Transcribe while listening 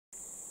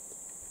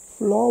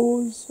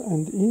flowers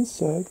and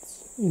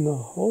insects in a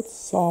hot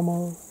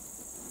summer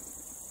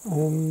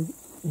and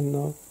in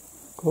a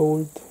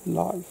cold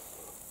life.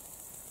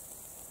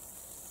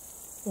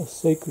 A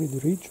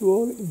sacred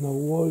ritual in a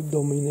world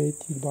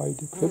dominated by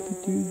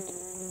decrepitude,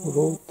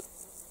 rot,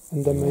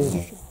 and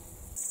dementia.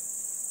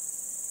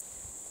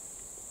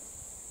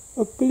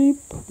 A clip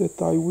that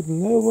I would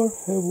never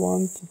have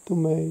wanted to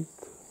make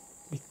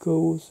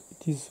because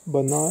it is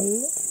banal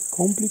and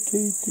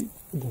complicated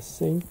at the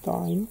same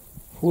time,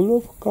 full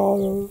of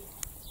color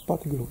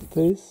but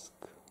grotesque,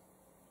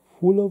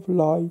 full of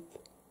light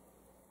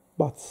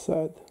but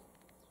sad.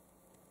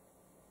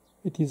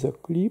 It is a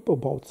clip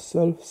about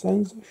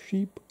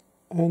self-censorship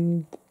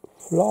and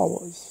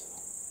flowers.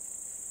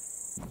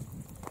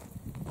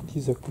 It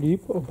is a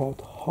clip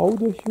about how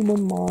the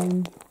human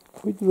mind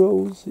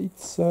withdraws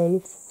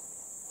itself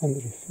and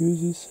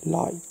refuses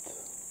light.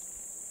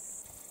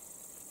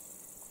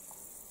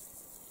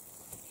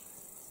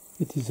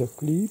 It is a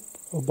clip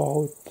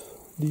about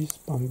these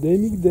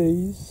pandemic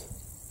days,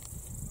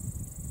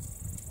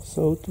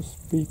 so to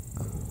speak.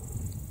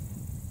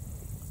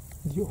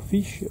 The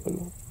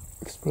official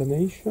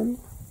explanation.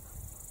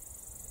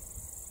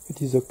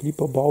 It is a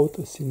clip about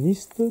a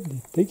sinister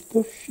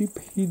dictatorship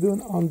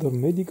hidden under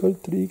medical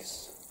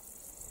tricks,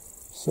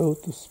 so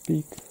to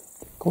speak,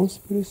 the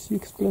conspiracy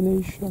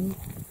explanation.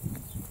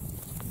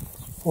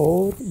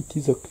 Or it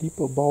is a clip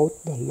about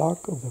the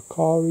lack of the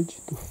courage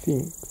to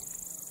think.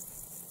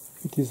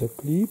 It is a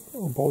clip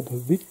about the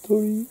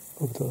victory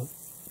of the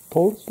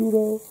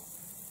torturer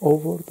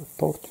over the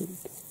tortured.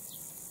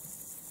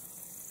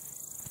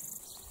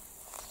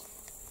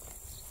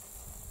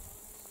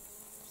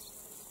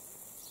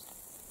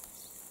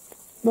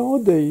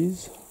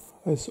 Nowadays,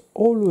 as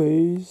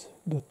always,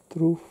 the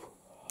truth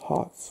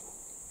hurts.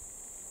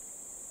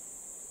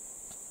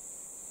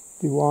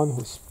 The one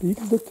who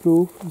speaks the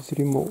truth is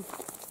removed.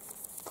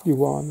 The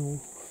one who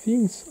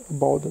thinks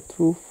about the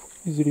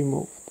truth is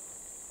removed.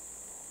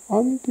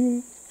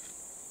 Until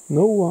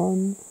no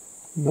one,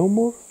 no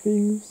more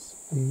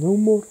thinks, and no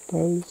more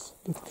tells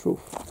the truth.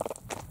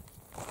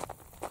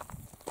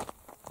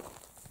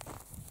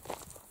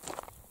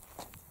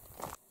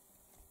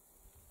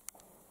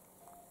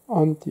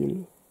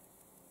 Until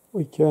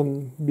we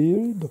can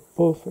build the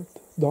perfect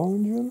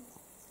dungeon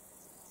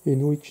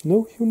in which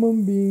no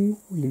human being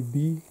will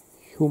be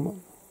human.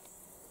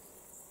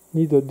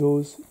 Neither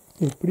those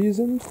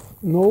imprisoned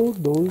nor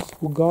those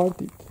who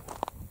guard it.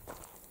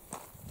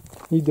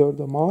 Neither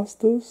the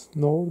masters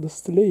nor the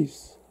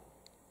slaves.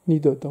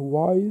 Neither the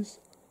wise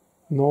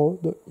nor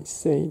the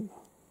insane.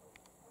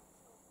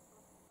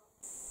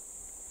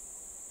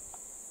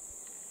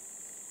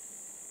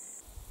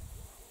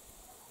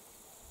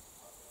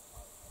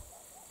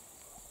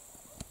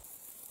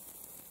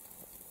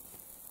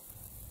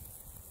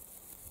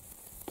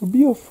 To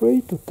be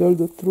afraid to tell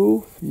the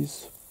truth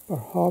is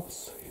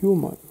perhaps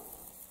human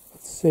at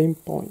the same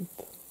point.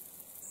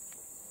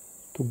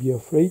 To be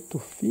afraid to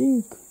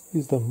think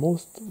is the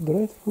most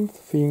dreadful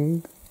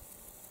thing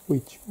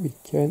which we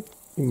can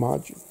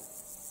imagine.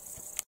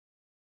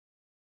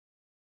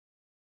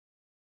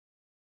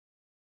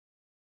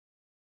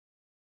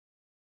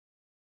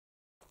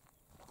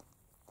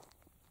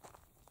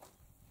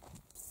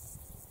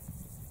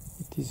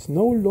 It is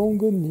no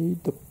longer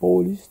need the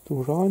police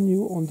to run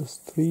you on the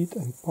street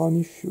and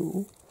punish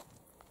you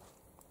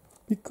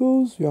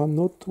because you are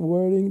not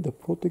wearing the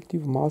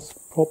protective mask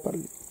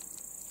properly.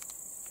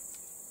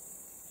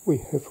 We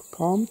have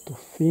come to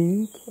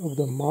think of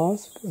the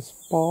mask as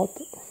part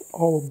of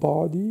our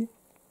body,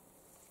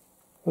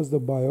 as the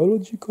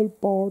biological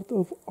part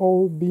of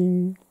our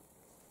being,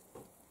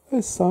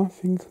 as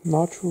something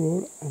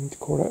natural and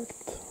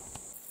correct.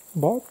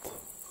 But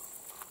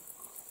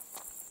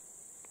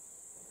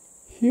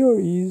here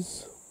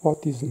is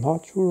what is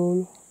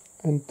natural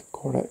and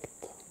correct.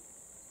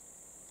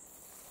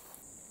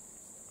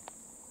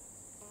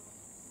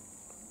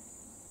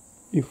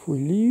 If we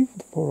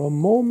lived for a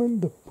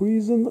moment the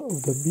prison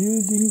of the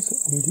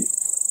buildings and the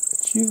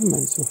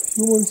achievements of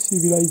human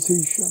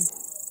civilization,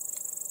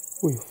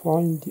 we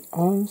find the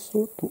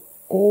answer to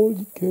all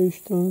the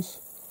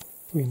questions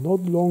we no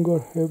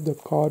longer have the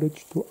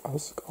courage to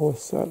ask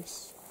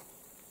ourselves.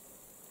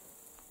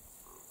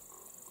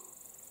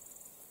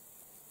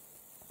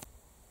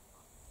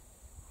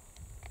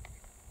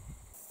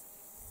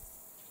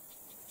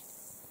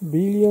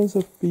 Billions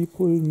of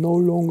people no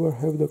longer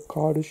have the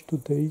courage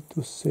today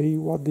to say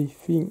what they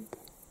think.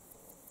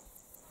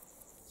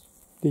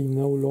 They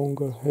no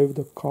longer have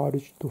the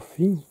courage to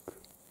think,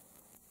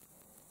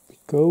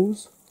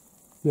 because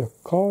their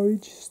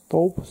courage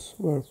stops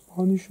where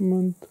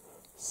punishment,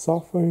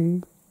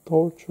 suffering,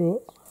 torture,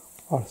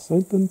 or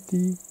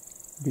certainty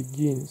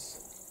begins.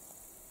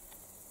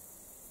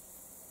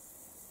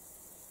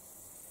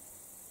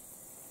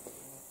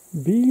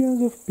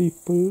 Billions of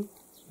people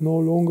no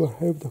longer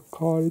have the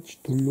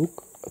courage to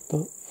look at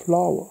a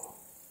flower.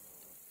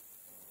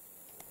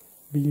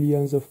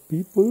 Billions of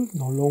people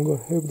no longer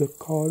have the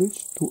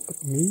courage to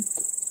admit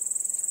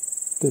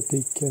that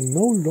they can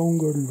no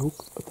longer look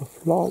at a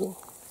flower.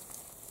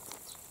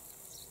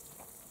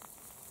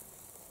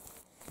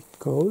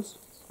 because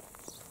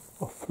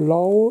a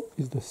flower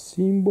is the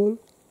symbol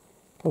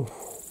of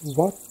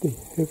what they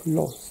have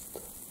lost.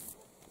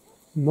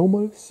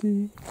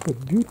 Normalcy, the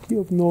beauty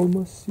of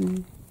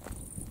normalcy,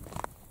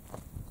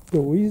 the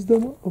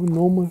wisdom of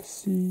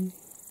normalcy,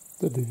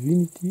 the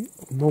divinity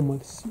of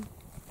normalcy.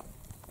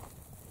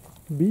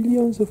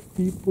 Billions of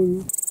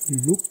people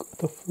look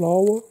at a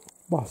flower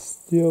but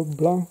stare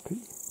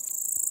blankly.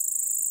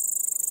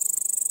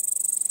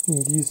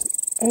 In this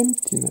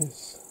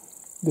emptiness,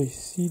 they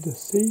see the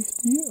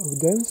safety of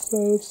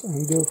themselves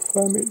and their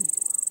family.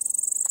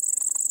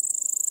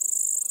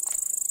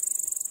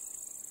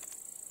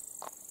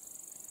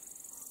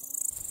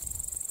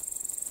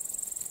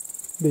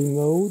 They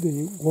know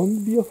they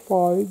won't be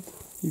afraid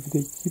if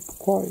they keep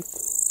quiet.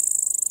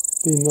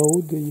 They know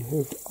they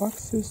have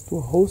access to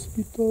a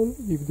hospital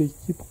if they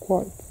keep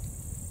quiet.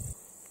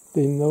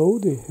 They know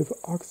they have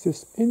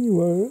access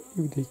anywhere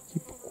if they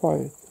keep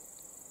quiet,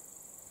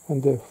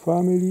 and their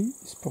family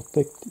is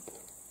protected.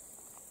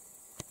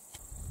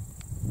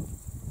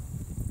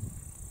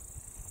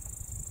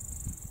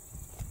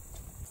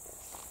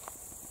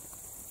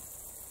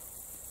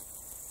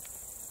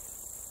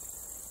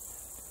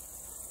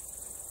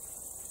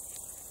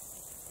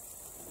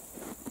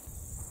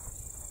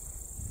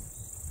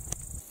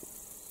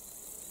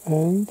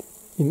 And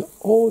in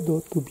order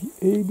to be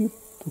able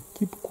to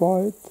keep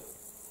quiet,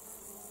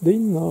 they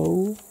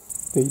know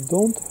they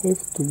don't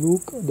have to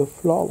look at the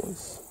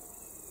flowers,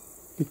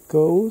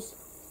 because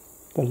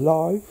the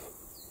life,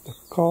 the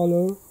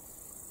color,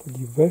 the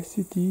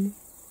diversity,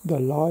 the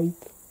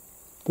light,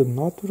 the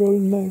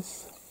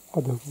naturalness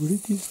are the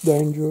greatest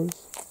dangers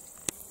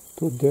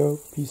to their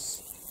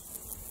peace.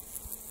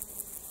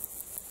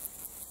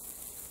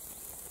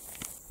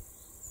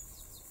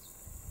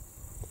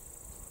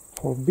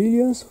 For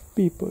billions of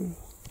people,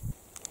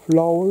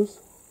 flowers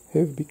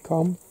have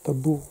become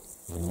taboo,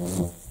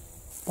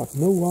 but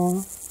no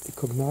one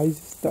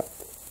recognizes that.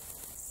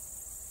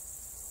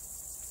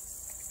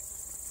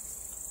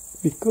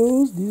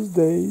 Because these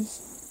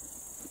days,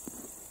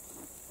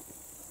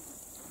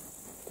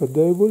 the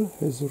devil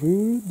has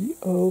ruled the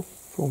earth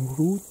from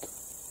root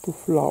to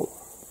flower.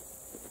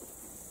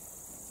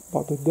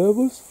 But the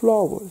devil's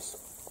flowers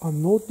are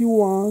not the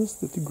ones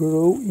that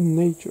grow in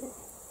nature,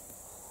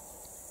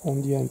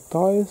 on the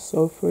entire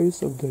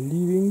surface of the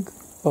living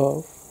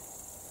earth,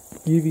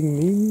 giving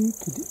meaning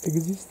to the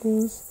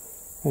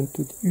existence and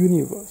to the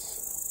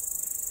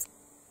universe.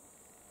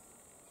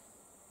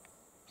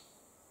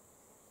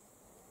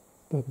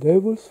 The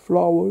devil's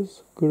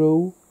flowers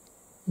grow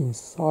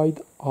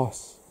inside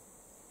us.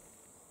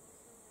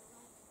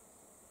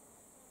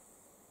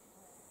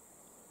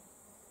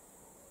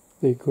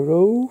 They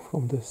grow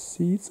from the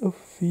seeds of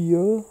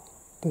fear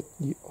that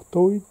the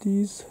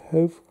authorities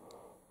have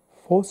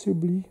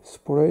forcibly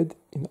spread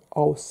in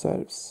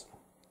ourselves.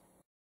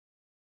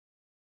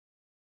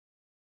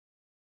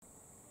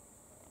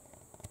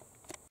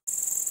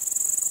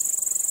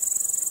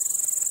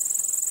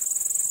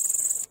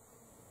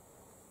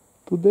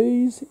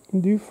 Today's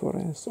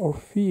indifference or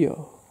fear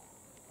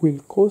will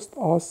cost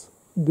us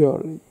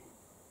dearly,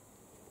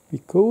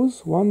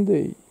 because one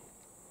day,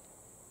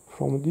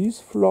 from these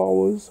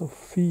flowers of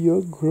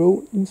fear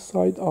grown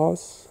inside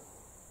us,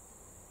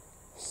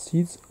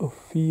 seeds of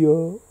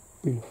fear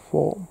will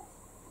form.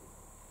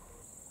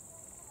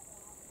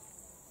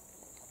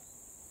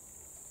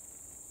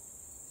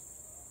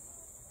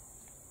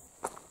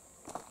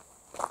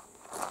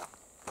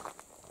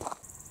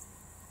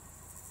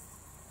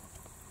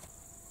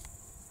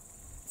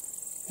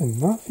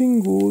 And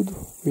nothing good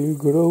will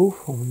grow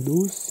from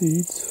those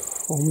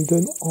seeds from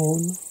then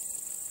on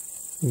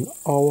in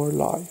our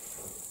life.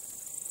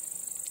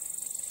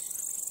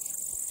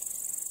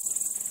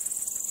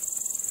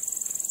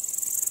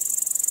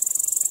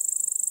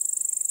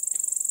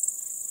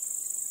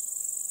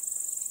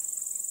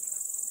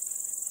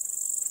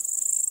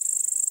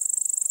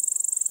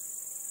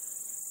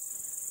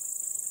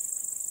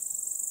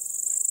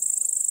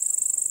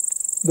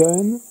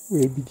 Then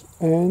will be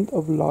the end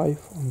of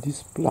life on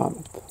this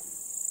planet.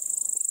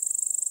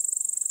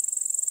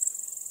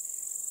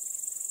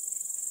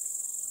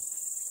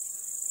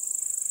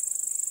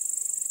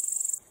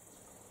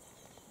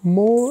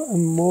 More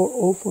and more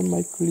often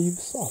my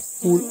clips are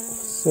full of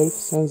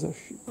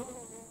self-censorship.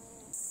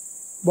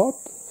 But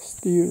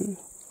still,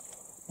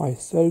 my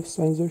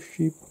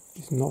self-censorship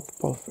is not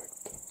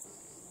perfect.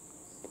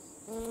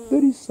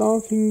 There is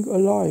something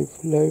alive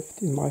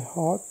left in my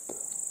heart,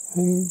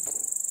 and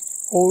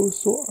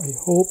also I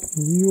hope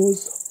in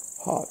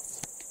yours heart.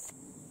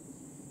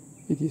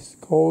 It is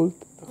called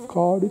the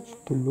courage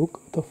to look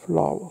at a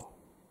flower.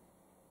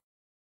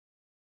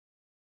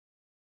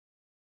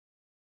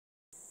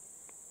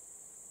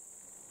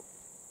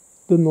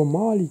 The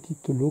normality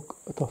to look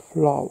at a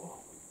flower.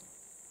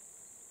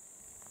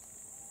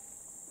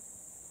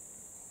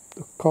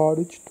 The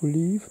courage to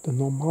leave the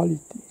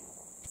normality.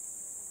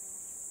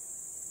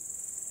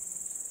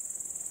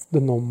 The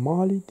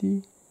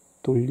normality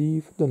to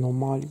leave the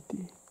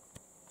normality.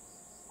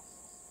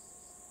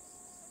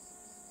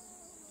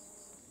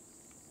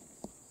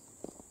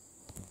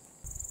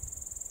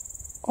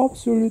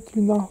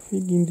 Absolutely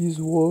nothing in this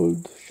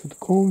world should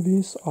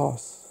convince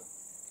us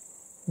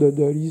that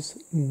there is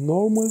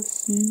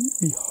normalcy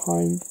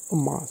behind a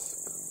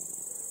mask.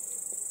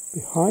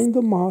 Behind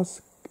the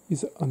mask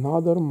is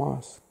another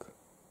mask,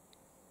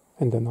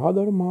 and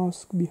another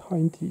mask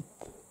behind it,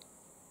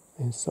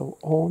 and so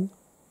on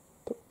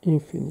to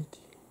infinity.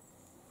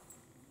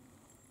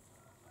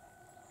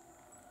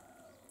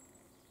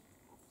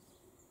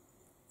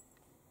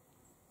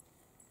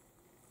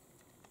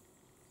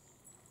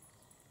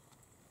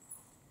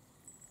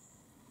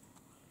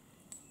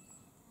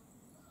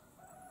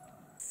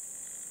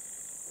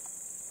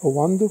 A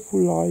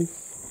wonderful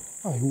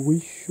life I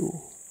wish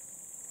you,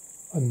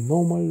 a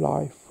normal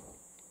life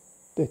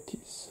that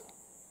is.